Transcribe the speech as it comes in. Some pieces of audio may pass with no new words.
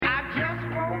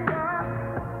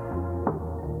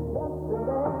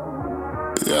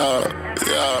Yeah.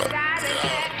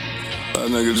 That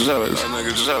nigga jealous.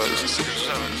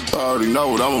 I already know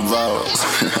what I'm about.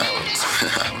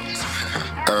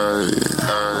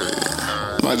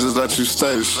 Might just let you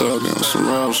stay, shorty, on some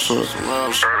real shit.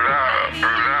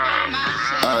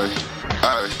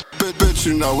 Bitch,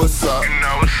 you know what's up.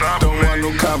 Don't want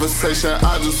no conversation,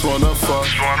 I just wanna fuck.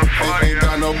 Ain't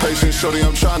got no patience, shorty,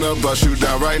 I'm tryna bust you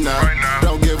down right now.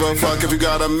 Don't give a fuck if you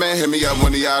got a man, hit me up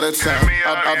when he out of town.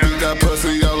 I beat that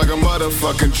pussy out like a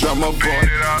motherfucking drummer boy.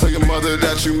 Tell your mother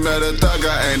that you met a thug,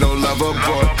 I ain't no lover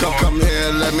boy. Come here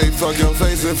and let me fuck your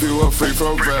face if you were free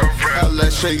for real. I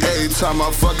let shake every time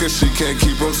I fuck her, she can't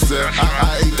keep her still.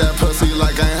 I eat that pussy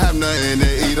like I ain't have nothing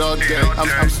to eat all day.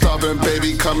 I'm starving,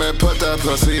 baby, come and put that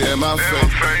pussy in my face.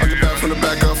 I get back from the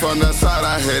back up on that side,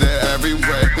 I hit it every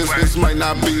way. This might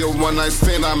not be a one night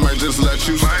stand, I might just let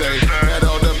you stay. That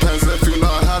all depends if you know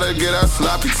how to get that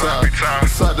sloppy top.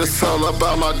 Side to soul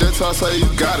about my dick, I say you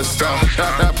gotta stop.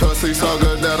 That pussy so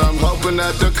good that I'm hoping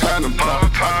that the kind of pop.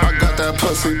 I got that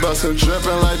pussy bustin',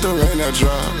 drippin' like the rain that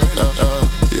drop.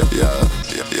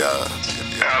 Yeah.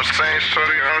 I'm saying,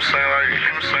 shorty, you know what I'm saying?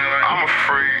 Like, I'm a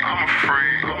freak,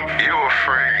 you a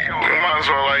freak. You might as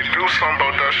well, like, do something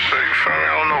about that shit, you feel me?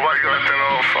 I don't know why you acting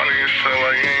all funny and shit,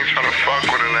 like, you ain't tryna fuck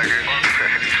with a nigga. You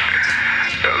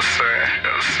know what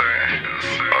I'm saying?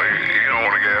 Oh, you don't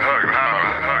wanna get hugged,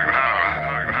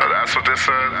 huh? That's what this is.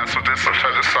 Check this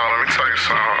out, let me tell you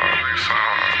something.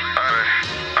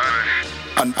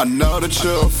 I know that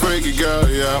you're a freaky girl,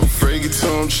 yeah. I'm freaky too,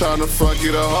 I'm tryna fuck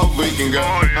you the whole weekend, girl.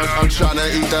 I'm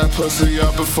tryna eat that pussy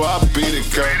up before I beat it,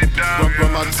 girl.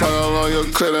 Run my tongue on your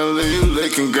clit and leave you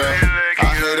licking, girl.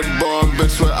 I hate a born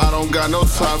bitch, but I don't got no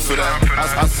time for that.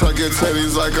 I suck your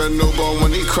titties like a newborn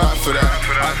when he cry for that.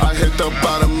 I hit the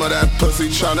bottom of that pussy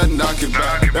tryna knock it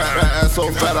back. That ass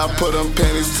so fat, I put them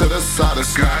panties to the side of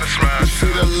smack. You see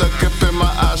the look up in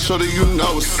my eyes, shorty, you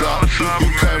know what's up. You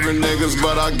carry niggas,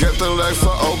 but I get the legs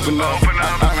for open up.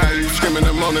 I had you screaming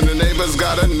and moaning, the neighbors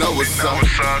gotta know what's up.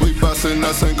 We bustin'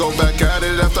 us and go back at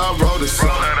it after I roll this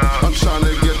up. I'm tryna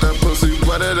get that pussy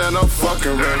wetter than a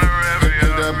fucking river.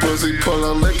 Hit that pussy, pull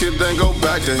her, lick it, then go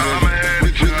back to him.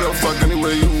 We go fuck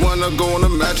anywhere you wanna go on the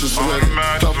mattress with it.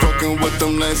 Stop fucking with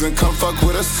them names and come fuck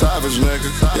with a savage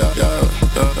nigga.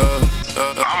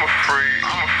 I'm a freak,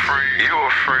 you a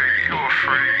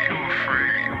freak.